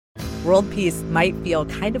World peace might feel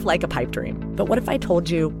kind of like a pipe dream, but what if I told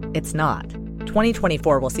you it's not?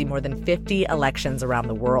 2024 will see more than 50 elections around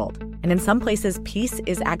the world, and in some places, peace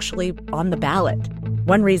is actually on the ballot.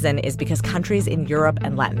 One reason is because countries in Europe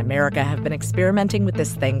and Latin America have been experimenting with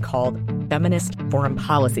this thing called feminist foreign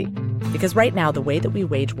policy. Because right now, the way that we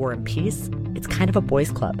wage war and peace, it's kind of a boys'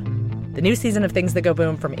 club. The new season of Things That Go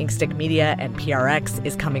Boom from Inkstick Media and PRX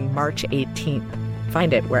is coming March 18th.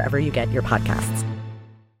 Find it wherever you get your podcasts.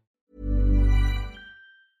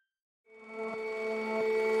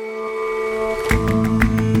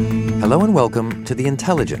 Hello and welcome to The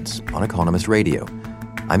Intelligence on Economist Radio.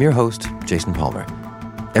 I'm your host, Jason Palmer.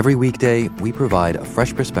 Every weekday, we provide a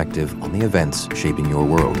fresh perspective on the events shaping your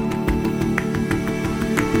world.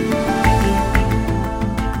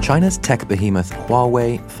 China's tech behemoth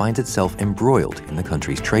Huawei finds itself embroiled in the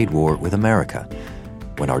country's trade war with America.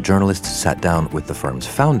 When our journalists sat down with the firm's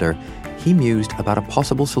founder, he mused about a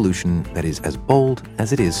possible solution that is as bold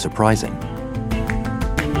as it is surprising.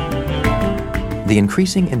 The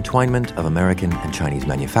increasing entwinement of American and Chinese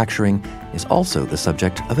manufacturing is also the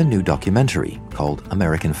subject of a new documentary called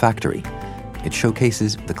American Factory. It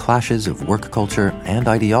showcases the clashes of work culture and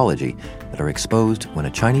ideology that are exposed when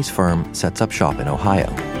a Chinese firm sets up shop in Ohio.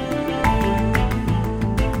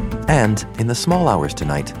 And in the small hours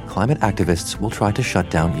tonight, climate activists will try to shut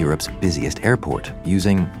down Europe's busiest airport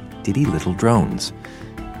using diddy little drones.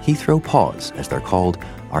 Heathrow Paws, as they're called,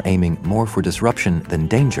 are aiming more for disruption than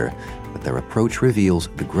danger, but their approach reveals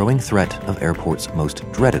the growing threat of airports' most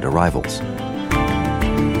dreaded arrivals.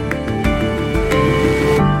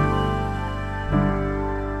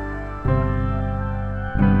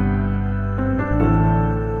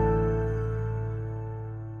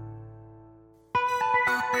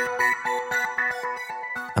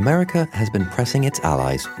 America has been pressing its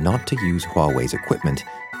allies not to use Huawei's equipment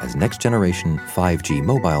as next-generation 5G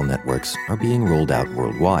mobile networks are being rolled out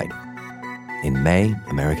worldwide. In May,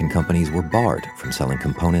 American companies were barred from selling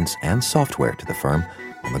components and software to the firm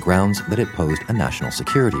on the grounds that it posed a national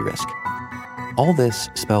security risk. All this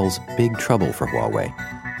spells big trouble for Huawei.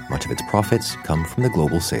 Much of its profits come from the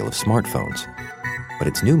global sale of smartphones. But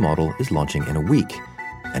its new model is launching in a week,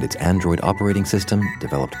 and its Android operating system,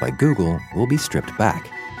 developed by Google, will be stripped back.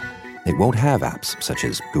 It won't have apps such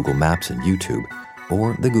as Google Maps and YouTube,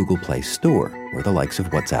 or the Google Play Store, where the likes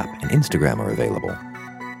of WhatsApp and Instagram are available.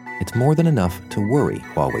 It's more than enough to worry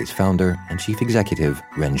Huawei's founder and chief executive,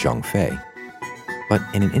 Ren Zhengfei. But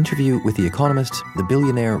in an interview with The Economist, the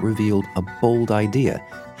billionaire revealed a bold idea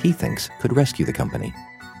he thinks could rescue the company.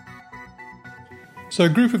 So a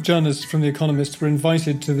group of journalists from The Economist were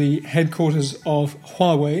invited to the headquarters of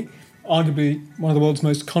Huawei, arguably one of the world's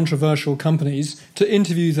most controversial companies, to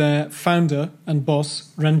interview their founder and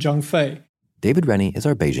boss, Ren Zhengfei. David Rennie is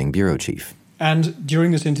our Beijing bureau chief. And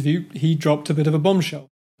during this interview, he dropped a bit of a bombshell.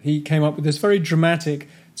 He came up with this very dramatic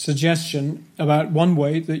suggestion about one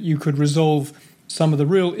way that you could resolve some of the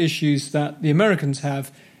real issues that the Americans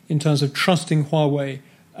have in terms of trusting Huawei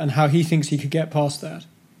and how he thinks he could get past that.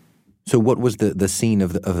 So what was the scene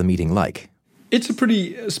of the meeting like? It's a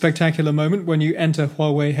pretty spectacular moment when you enter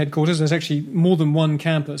Huawei headquarters. There's actually more than one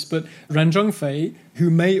campus, but Ren Zhengfei, who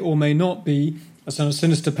may or may not be a sort of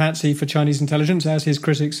sinister patsy for Chinese intelligence, as his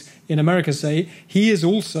critics in America say, he is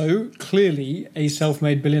also clearly a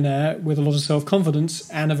self-made billionaire with a lot of self-confidence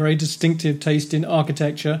and a very distinctive taste in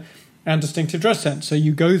architecture and distinctive dress sense. So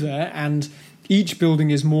you go there and each building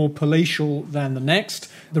is more palatial than the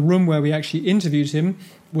next. The room where we actually interviewed him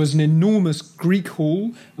was an enormous Greek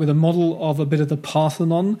hall with a model of a bit of the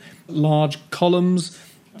Parthenon, large columns,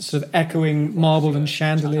 sort of echoing marble and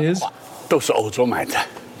chandeliers. So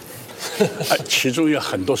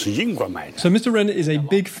Mr. Ren is a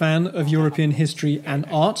big fan of European history and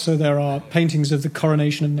art, so there are paintings of the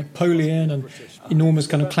coronation of Napoleon and enormous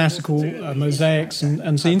kind of classical mosaics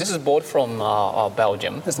and scenes. This is bought from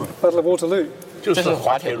Belgium. This is the Battle of Waterloo.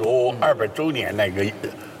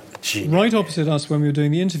 Right opposite us when we were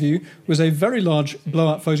doing the interview was a very large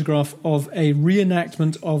blow-up photograph of a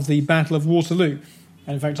reenactment of the Battle of Waterloo.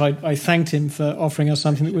 And in fact, I thanked him for offering us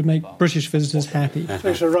something that would make British visitors happy.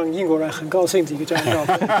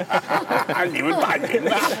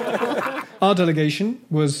 Our delegation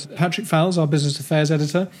was Patrick Fowles, our business affairs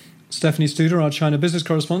editor, Stephanie Studer, our China business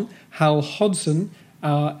correspondent, Hal Hodson,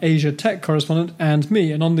 our Asia tech correspondent, and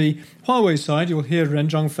me. And on the Huawei side, you'll hear Ren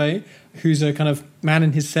Zhengfei, who's a kind of man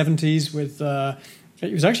in his 70s with...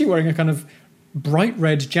 he was actually wearing a kind of bright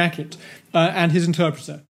red jacket, and his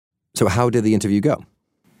interpreter. So how did the interview go?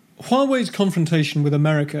 Huawei's confrontation with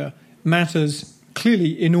America matters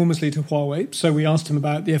clearly enormously to Huawei. So we asked him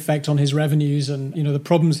about the effect on his revenues and, the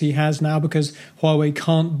problems he has now because Huawei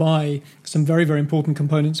can't buy some very, very important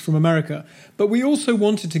components from America. But we also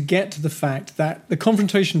wanted to get to the fact that the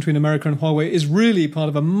confrontation between America and Huawei is really part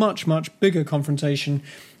of a much, much bigger confrontation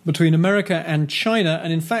between America and China.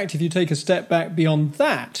 And in fact, if you take a step back beyond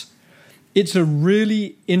that, it's a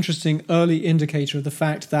really interesting early indicator of the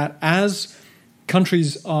fact that as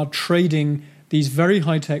countries are trading these very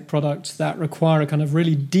high-tech products that require a kind of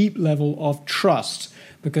really deep level of trust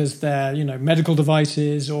because they're, medical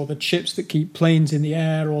devices or the chips that keep planes in the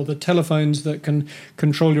air or the telephones that can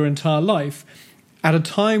control your entire life, at a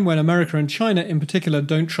time when America and China in particular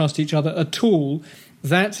don't trust each other at all,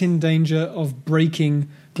 that's in danger of breaking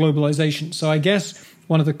globalization. So I guess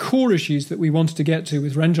one of the core issues that we wanted to get to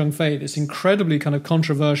with Ren Zhengfei, this incredibly kind of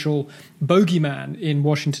controversial bogeyman in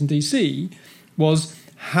Washington, D.C., was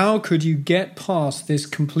how could you get past this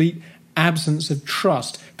complete absence of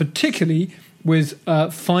trust, particularly with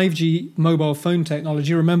 5G mobile phone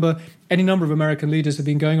technology? Remember, any number of American leaders have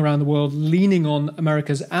been going around the world leaning on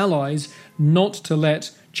America's allies not to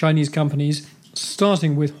let Chinese companies,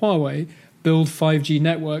 starting with Huawei, build 5G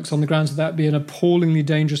networks on the grounds that that would be an appallingly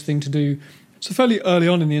dangerous thing to do. So fairly early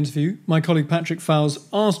on in the interview, my colleague Patrick Fowles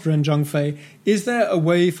asked Ren Zhengfei, is there a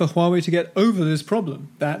way for Huawei to get over this problem,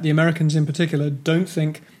 that the Americans in particular don't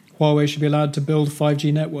think Huawei should be allowed to build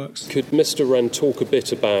 5G networks? Could Mr. Ren talk a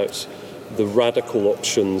bit about the radical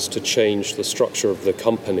options to change the structure of the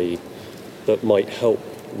company that might help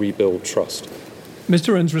rebuild trust?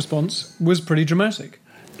 Mr. Ren's response was pretty dramatic.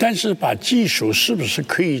 但是把技术是不是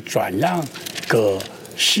可以转让给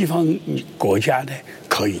西方国家的？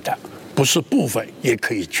可以的。不是部分，也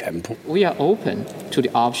可以全部。 We are open to the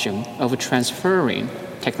option of transferring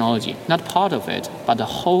technology, not part of it, but the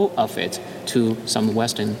whole of it to some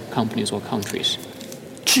Western companies or countries.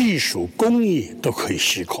 技术工艺都可以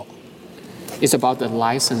许可。 It's about the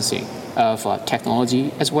licensing of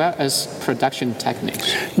technology as well as production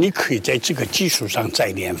techniques. 你可以在这个基础上再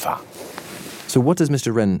研发。 So what does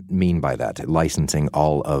Mr. Ren mean by that, licensing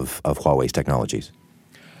all of Huawei's technologies?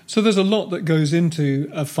 So there's a lot that goes into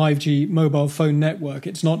a 5G mobile phone network.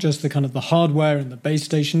 It's not just the kind of the hardware and the base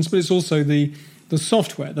stations, but it's also the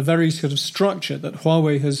software, the very sort of structure that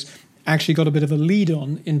Huawei has actually got a bit of a lead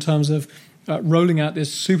on in terms of rolling out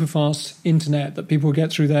this super fast internet that people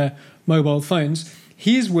get through their mobile phones.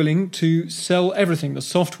 He is willing to sell everything, the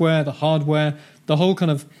software, the hardware, the whole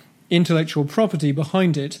kind of intellectual property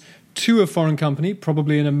behind it, to a foreign company,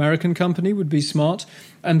 probably an American company would be smart,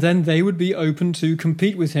 and then they would be open to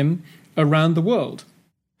compete with him around the world.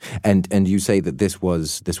 And you say that this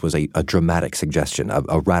was a dramatic suggestion,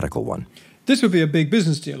 a radical one. This would be a big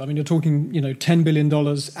business deal. I mean, you're talking, $10 billion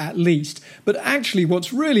at least. But actually,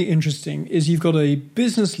 what's really interesting is you've got a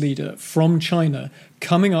business leader from China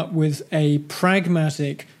coming up with a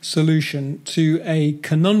pragmatic solution to a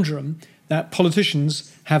conundrum that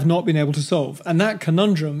politicians have not been able to solve. And that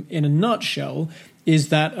conundrum, in a nutshell, is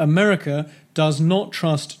that America does not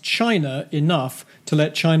trust China enough to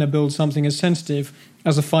let China build something as sensitive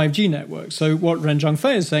as a 5G network. So what Ren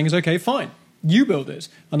Zhengfei is saying is, okay, fine, you build it,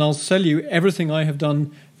 and I'll sell you everything I have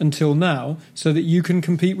done until now so that you can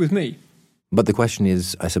compete with me. But the question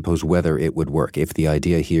is, I suppose, whether it would work. If the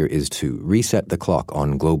idea here is to reset the clock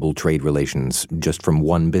on global trade relations just from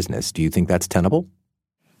one business, do you think that's tenable?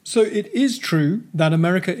 So it is true that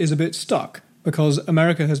America is a bit stuck because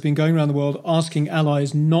America has been going around the world asking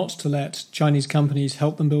allies not to let Chinese companies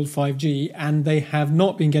help them build 5G, and they have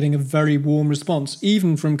not been getting a very warm response,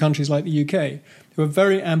 even from countries like the UK, who are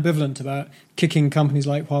very ambivalent about kicking companies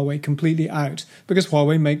like Huawei completely out because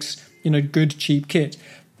Huawei makes, good, cheap kit.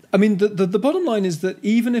 I mean, the bottom line is that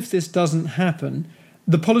even if this doesn't happen,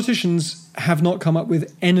 the politicians have not come up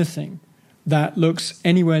with anything that looks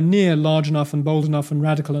anywhere near large enough and bold enough and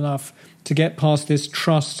radical enough to get past this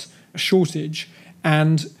trust shortage.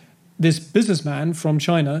 And this businessman from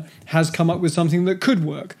China has come up with something that could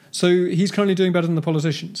work. So he's currently doing better than the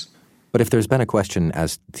politicians. But if there's been a question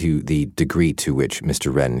as to the degree to which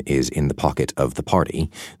Mr. Ren is in the pocket of the party,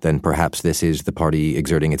 then perhaps this is the party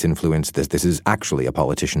exerting its influence. This is actually a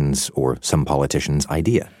politician's or some politician's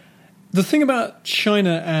idea. The thing about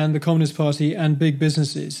China and the Communist Party and big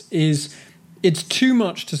businesses is it's too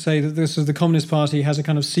much to say that the Communist Party has a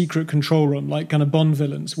kind of secret control room, like kind of Bond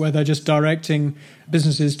villains, where they're just directing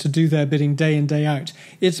businesses to do their bidding day in, day out.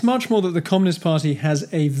 It's much more that the Communist Party has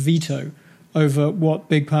a veto over what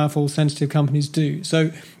big, powerful, sensitive companies do.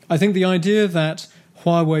 So I think the idea that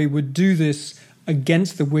Huawei would do this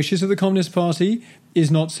against the wishes of the Communist Party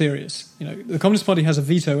is not serious. The Communist Party has a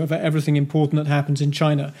veto over everything important that happens in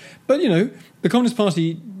China. But, the Communist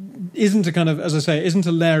Party isn't a kind of, as I say, isn't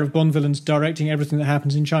a layer of Bond villains directing everything that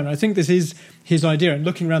happens in China. I think this is his idea. And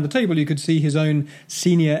looking around the table, you could see his own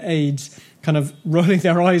senior aides kind of rolling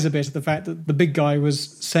their eyes a bit at the fact that the big guy was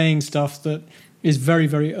saying stuff that is very,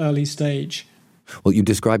 very early stage. Well, you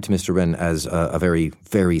described Mr. Ren as a very,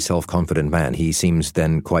 very self-confident man. He seems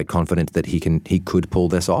then quite confident that he could pull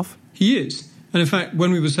this off? He is. And in fact,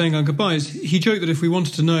 when we were saying our goodbyes, he joked that if we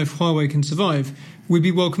wanted to know if Huawei can survive, we'd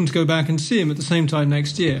be welcome to go back and see him at the same time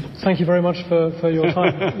next year. Thank you very much for your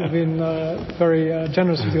time. You've been very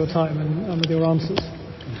generous with your time and with your answers.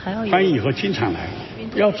 他以后经常来，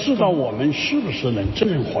要知道我们是不是能真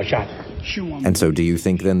正活下来。And so do you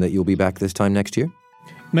think then that you'll be back this time next year?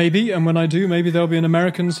 Maybe, and when I do, maybe there'll be an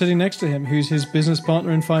American sitting next to him who's his business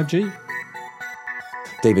partner in 5G.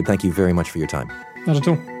 David, thank you very much for your time. Not at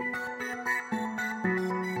all.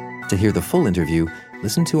 To hear the full interview,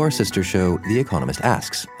 listen to our sister show, The Economist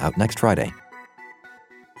Asks, out next Friday.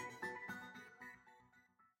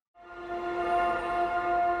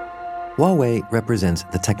 Huawei represents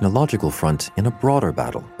the technological front in a broader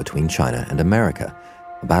battle between China and America,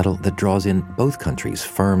 a battle that draws in both countries'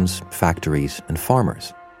 firms, factories, and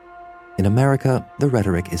farmers. In America, the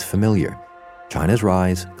rhetoric is familiar. China's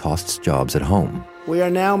rise costs jobs at home. We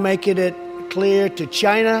are now making it clear to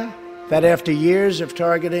China that after years of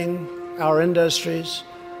targeting our industries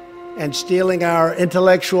and stealing our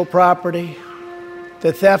intellectual property,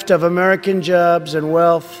 the theft of American jobs and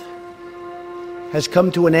wealth has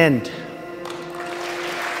come to an end.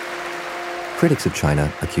 Critics of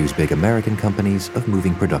China accuse big American companies of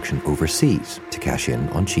moving production overseas to cash in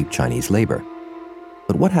on cheap Chinese labor.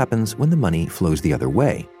 But what happens when the money flows the other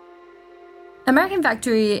way? American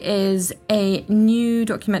Factory is a new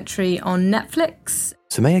documentary on Netflix.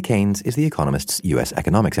 Sumaya Keynes is The Economist's US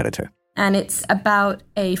economics editor. And it's about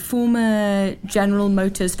a former General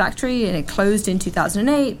Motors factory, and it closed in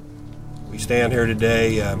 2008. We stand here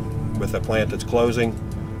today with a plant that's closing,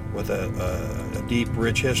 with a deep,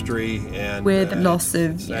 rich history. And with a loss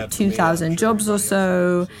of 2,000 jobs or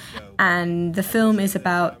so. And the film is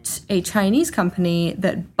about a Chinese company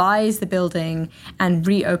that buys the building and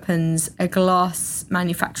reopens a glass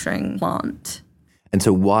manufacturing plant. And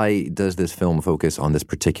so why does this film focus on this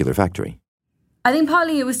particular factory? I think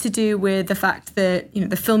partly it was to do with the fact that,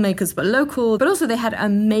 the filmmakers were local, but also they had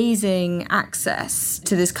amazing access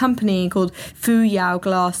to this company called Fuyao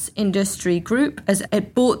Glass Industry Group, as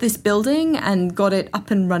it bought this building and got it up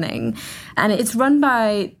and running. And it's run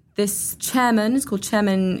by this chairman, it's called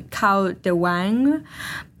Chairman Cao De Wang,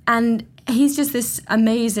 and he's just this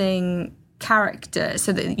amazing character.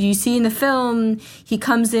 So that you see in the film, he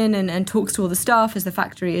comes in and talks to all the staff as the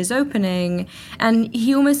factory is opening, and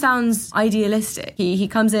he almost sounds idealistic. He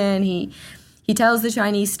comes in, he tells the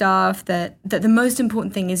Chinese staff that the most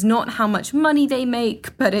important thing is not how much money they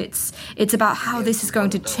make, but it's about how this is going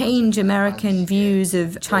to change American views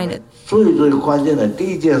of China. So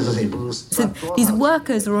these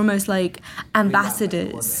workers are almost like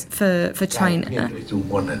ambassadors for China.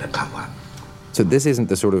 So this isn't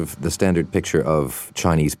the standard picture of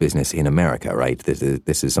Chinese business in America, right?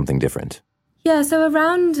 This is something different. Yeah, so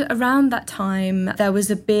around that time, there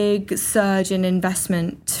was a big surge in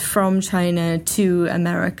investment from China to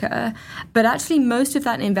America. But actually, most of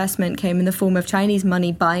that investment came in the form of Chinese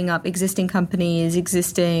money buying up existing companies,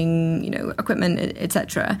 existing, equipment,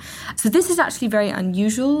 etc. So this is actually very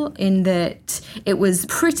unusual in that it was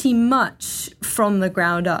pretty much from the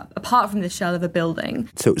ground up, apart from the shell of a building.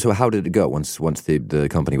 So how did it go once the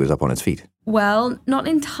company was up on its feet? Well, not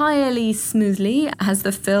entirely smoothly, as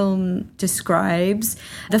the film describes.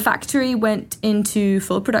 The factory went into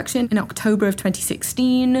full production in October of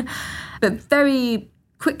 2016, but very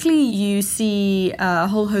quickly you see a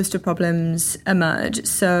whole host of problems emerge.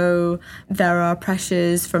 So there are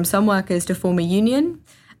pressures from some workers to form a union.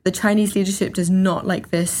 The Chinese leadership does not like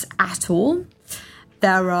this at all.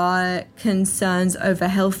 There are concerns over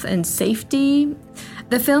health and safety.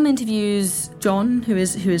 The film interviews John, who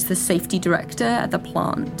is the safety director at the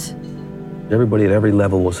plant. Everybody at every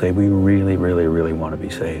level will say, we really, really, really want to be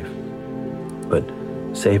safe. But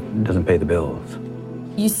safe doesn't pay the bills.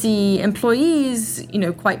 You see employees,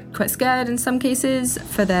 quite scared in some cases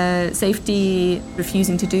for their safety,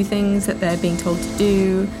 refusing to do things that they're being told to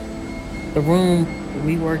do. The room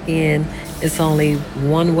we work in, it's only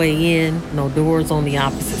one way in, no doors on the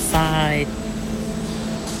opposite side.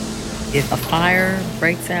 If a fire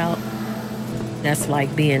breaks out, that's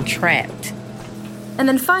like being trapped. And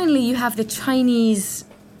then finally, you have the Chinese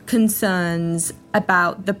concerns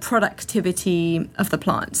about the productivity of the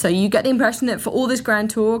plant. So you get the impression that for all this grand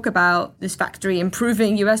talk about this factory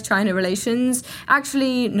improving US-China relations,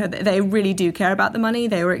 actually, no, they really do care about the money.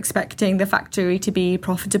 They were expecting the factory to be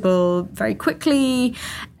profitable very quickly,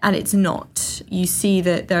 and it's not. You see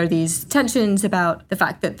that there are these tensions about the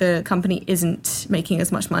fact that the company isn't making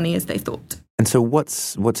as much money as they thought. And so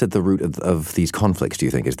what's at the root of these conflicts, do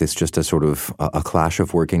you think? Is this just a sort of a clash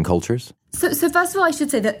of working cultures? So first of all, I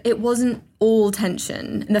should say that it wasn't all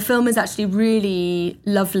tension. And the film is actually really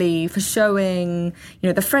lovely for showing,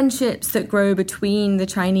 the friendships that grow between the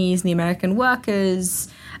Chinese and the American workers.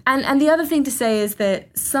 And the other thing to say is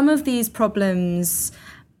that some of these problems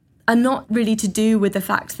are not really to do with the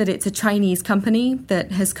fact that it's a Chinese company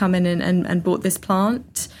that has come in and bought this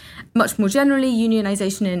plant. Much more generally,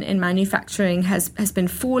 unionization in manufacturing has been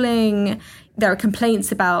falling. There are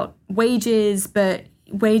complaints about wages, but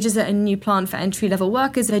wages at a new plant for entry-level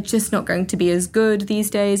workers are just not going to be as good these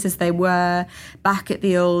days as they were back at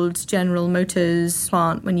the old General Motors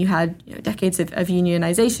plant when you had decades of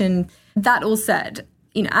unionization. That all said,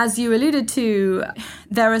 as you alluded to,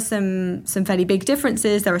 there are some fairly big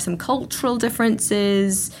differences. There are some cultural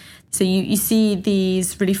differences. So you see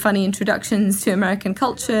these really funny introductions to American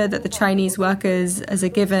culture that the Chinese workers, as a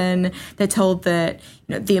given, they're told that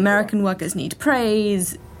the American workers need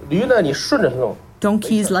praise.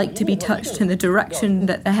 Donkeys like to be touched in the direction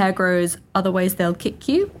that the hair grows, otherwise they'll kick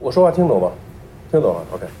you.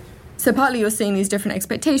 So partly you're seeing these different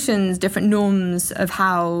expectations, different norms of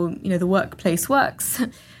how the workplace works.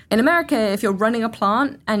 In America, if you're running a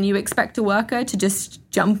plant and you expect a worker to just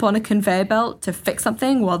jump on a conveyor belt to fix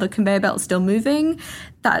something while the conveyor belt's still moving,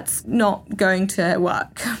 that's not going to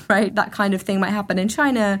work, right? That kind of thing might happen in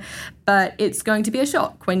China, but it's going to be a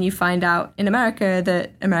shock when you find out in America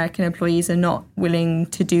that American employees are not willing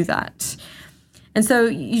to do that. And so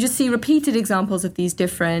you just see repeated examples of these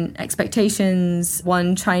different expectations.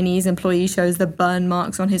 One Chinese employee shows the burn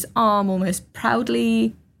marks on his arm almost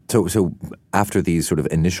proudly. So after these sort of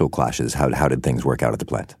initial clashes, how did things work out at the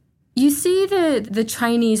plant? You see the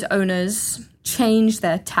Chinese owners change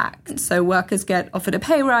their tack. So workers get offered a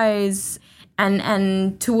pay rise.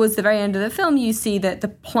 And towards the very end of the film, you see that the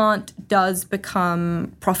plant does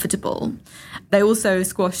become profitable. They also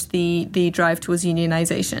squash the drive towards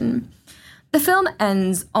unionization. The film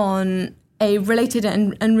ends on a related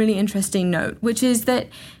and really interesting note, which is that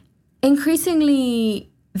increasingly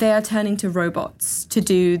they are turning to robots to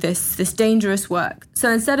do this dangerous work. So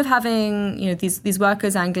instead of having these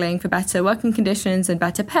workers angling for better working conditions and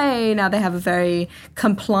better pay, now they have a very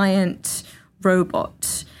compliant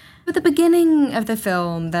robot. At the beginning of the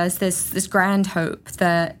film, there's this grand hope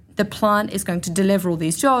that the plant is going to deliver all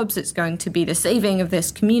these jobs. It's going to be the saving of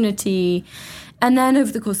this community. And then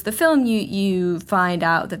over the course of the film, you find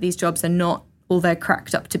out that these jobs are not all they're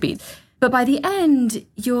cracked up to be. But by the end,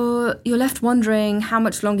 you're left wondering how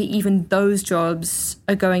much longer even those jobs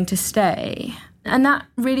are going to stay. And that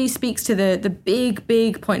really speaks to the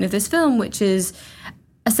big point of this film, which is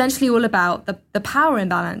essentially all about the power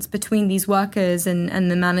imbalance between these workers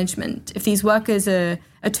and the management. If these workers are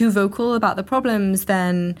too vocal about the problems,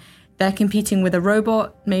 then they're competing with a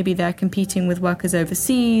robot. Maybe they're competing with workers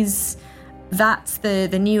overseas. That's the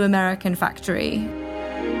new American factory.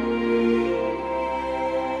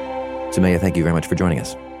 Sumaya, thank you very much for joining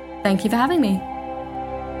us. Thank you for having me.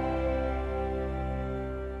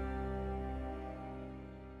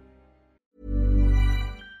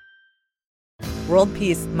 World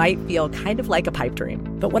peace might feel kind of like a pipe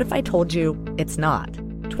dream, but what if I told you it's not?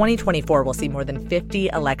 2024 will see more than 50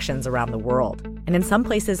 elections around the world, and in some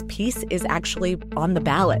places, peace is actually on the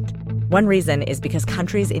ballot. One reason is because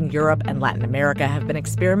countries in Europe and Latin America have been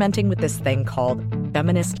experimenting with this thing called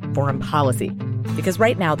feminist foreign policy. Because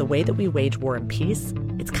right now, the way that we wage war and peace,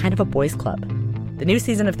 it's kind of a boys' club. The new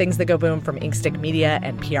season of Things That Go Boom from Inkstick Media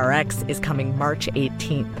and PRX is coming March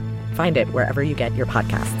 18th. Find it wherever you get your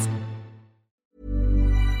podcasts.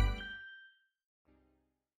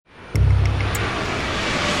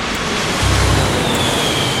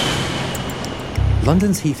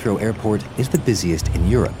 London's Heathrow Airport is the busiest in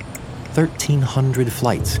Europe. 1,300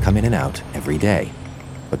 flights come in and out every day.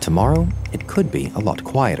 But tomorrow, it could be a lot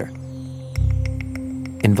quieter.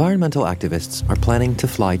 Environmental activists are planning to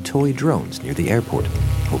fly toy drones near the airport,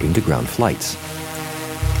 hoping to ground flights.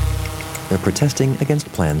 They're protesting against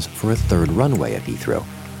plans for a third runway at Heathrow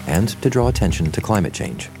and to draw attention to climate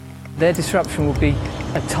change. Their disruption will be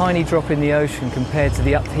a tiny drop in the ocean compared to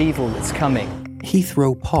the upheaval that's coming.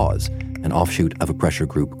 Heathrow Pause an offshoot of a pressure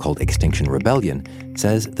group called Extinction Rebellion,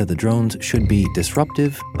 says that the drones should be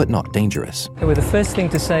disruptive but not dangerous. Well, the first thing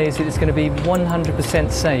to say is that it's going to be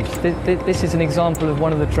 100% safe. This is an example of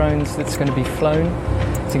one of the drones that's going to be flown.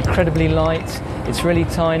 It's incredibly light, it's really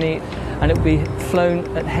tiny, and it will be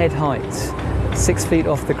flown at head height, 6 feet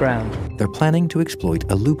off the ground. They're planning to exploit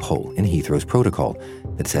a loophole in Heathrow's protocol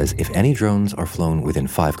that says if any drones are flown within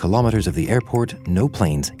 5 kilometers of the airport, no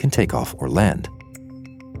planes can take off or land.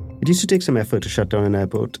 It used to take some effort to shut down an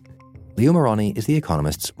airport. Leo Morani is The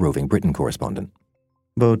Economist's roving Britain correspondent.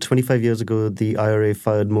 About 25 years ago, the IRA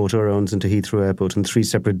fired mortar rounds into Heathrow Airport on 3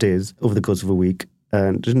 separate days over the course of a week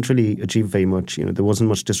and didn't really achieve very much. There wasn't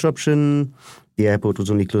much disruption. The airport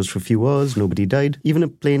was only closed for a few hours. Nobody died. Even a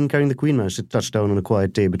plane carrying the Queen managed to touch down on a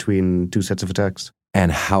quiet day between 2 sets of attacks.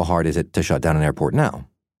 And how hard is it to shut down an airport now?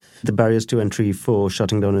 The barriers to entry for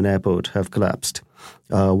shutting down an airport have collapsed.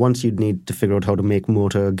 Once you'd need to figure out how to make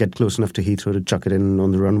mortar, get close enough to Heathrow to chuck it in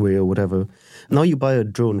on the runway or whatever. Now you buy a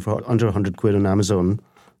drone for under 100 quid on Amazon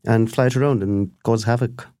and fly it around and cause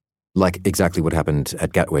havoc. Like exactly what happened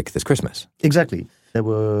at Gatwick this Christmas. Exactly. There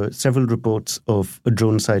were several reports of a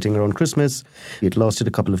drone sighting around Christmas. It lasted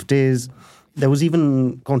a couple of days. There was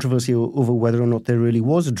even controversy over whether or not there really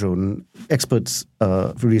was a drone. Experts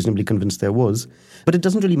are reasonably convinced there was. But it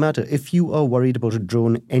doesn't really matter. If you are worried about a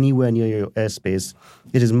drone anywhere near your airspace,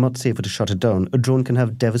 it is much safer to shut it down. A drone can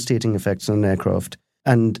have devastating effects on an aircraft,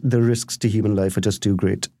 and the risks to human life are just too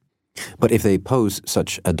great. But if they pose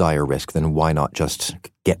such a dire risk, then why not just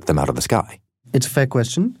get them out of the sky? It's a fair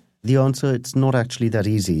question. The answer, it's not actually that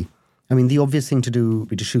easy. I mean, the obvious thing to do would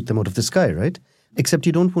be to shoot them out of the sky, right? Except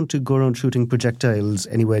you don't want to go around shooting projectiles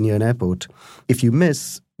anywhere near an airport. If you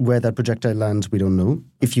miss, where that projectile lands, we don't know.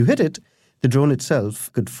 If you hit it, the drone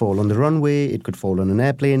itself could fall on the runway, it could fall on an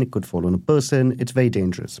airplane, it could fall on a person. It's very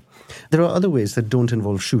dangerous. There are other ways that don't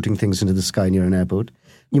involve shooting things into the sky near an airport.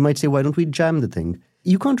 You might say, why don't we jam the thing?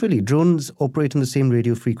 You can't really. Drones operate on the same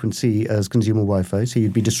radio frequency as consumer Wi-Fi, so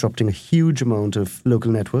you'd be disrupting a huge amount of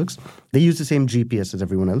local networks. They use the same GPS as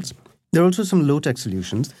everyone else. There are also some low-tech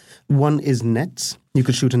solutions. One is nets. You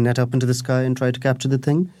could shoot a net up into the sky and try to capture the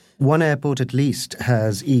thing. One airport at least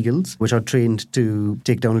has eagles, which are trained to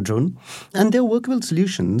take down a drone. And they're workable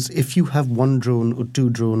solutions if you have 1 drone or 2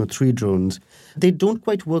 drones or 3 drones. They don't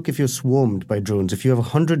quite work if you're swarmed by drones. If you have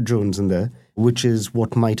 100 drones in there, which is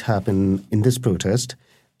what might happen in this protest,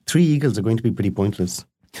 3 eagles are going to be pretty pointless.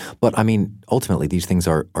 But, I mean, ultimately, these things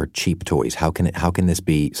are cheap toys. How can this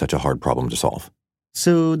be such a hard problem to solve?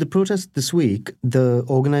 So the protest this week, the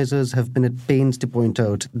organizers have been at pains to point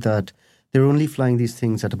out that they're only flying these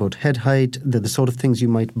things at about head height. They're the sort of things you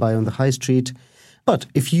might buy on the high street. But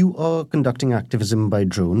if you are conducting activism by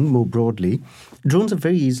drone, more broadly, drones are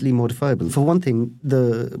very easily modifiable. For one thing,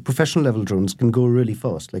 the professional level drones can go really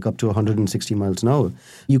fast, like up to 160 miles an hour.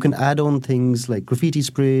 You can add on things like graffiti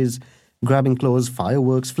sprays, grabbing claws,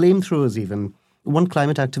 fireworks, flamethrowers even. One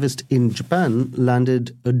climate activist in Japan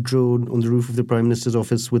landed a drone on the roof of the Prime Minister's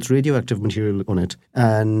office with radioactive material on it,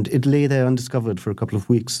 and it lay there undiscovered for a couple of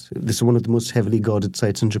weeks. This is one of the most heavily guarded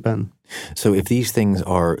sites in Japan. So if these things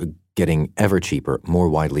are getting ever cheaper, more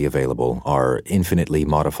widely available, are infinitely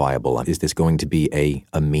modifiable, is this going to be a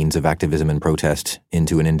means of activism and protest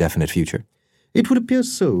into an indefinite future? It would appear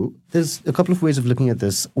so. There's a couple of ways of looking at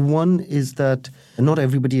this. One is that not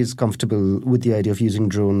everybody is comfortable with the idea of using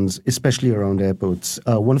drones, especially around airports.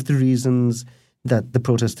 One of the reasons that the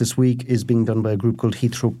protest this week is being done by a group called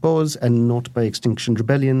Heathrow Pause and not by Extinction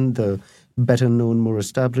Rebellion, the better-known, more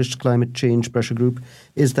established climate change pressure group,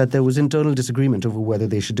 is that there was internal disagreement over whether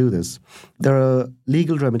they should do this. There are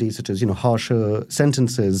legal remedies such as, harsher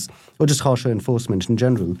sentences or just harsher enforcement in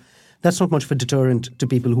general. That's not much of a deterrent to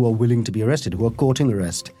people who are willing to be arrested, who are courting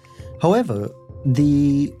arrest. However,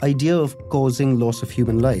 the idea of causing loss of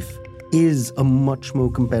human life is a much more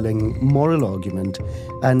compelling moral argument,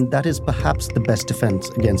 and that is perhaps the best defense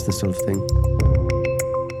against this sort of thing.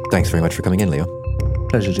 Thanks very much for coming in, Leo.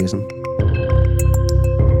 Pleasure, Jason.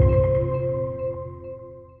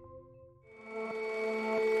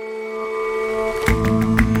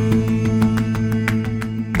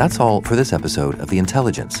 That's all for this episode of The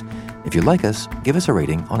Intelligence. If you like us, give us a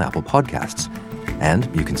rating on Apple Podcasts. And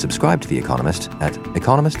you can subscribe to The Economist at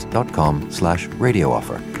economist.com/radio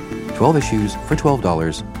offer. 12 issues for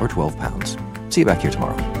 $12 or £12. See you back here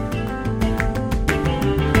tomorrow.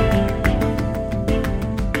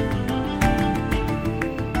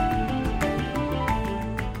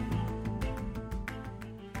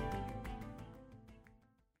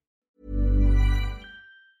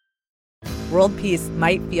 World peace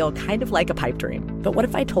might feel kind of like a pipe dream, but what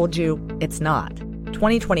if I told you it's not?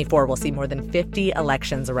 2024 will see more than 50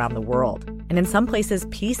 elections around the world. And in some places,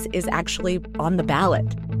 peace is actually on the ballot.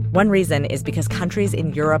 One reason is because countries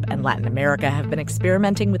in Europe and Latin America have been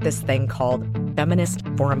experimenting with this thing called feminist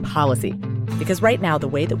foreign policy. Because right now, the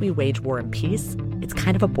way that we wage war and peace, it's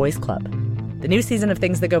kind of a boys' club. The new season of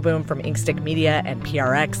Things That Go Boom from Inkstick Media and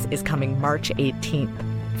PRX is coming March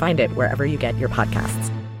 18th. Find it wherever you get your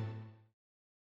podcasts.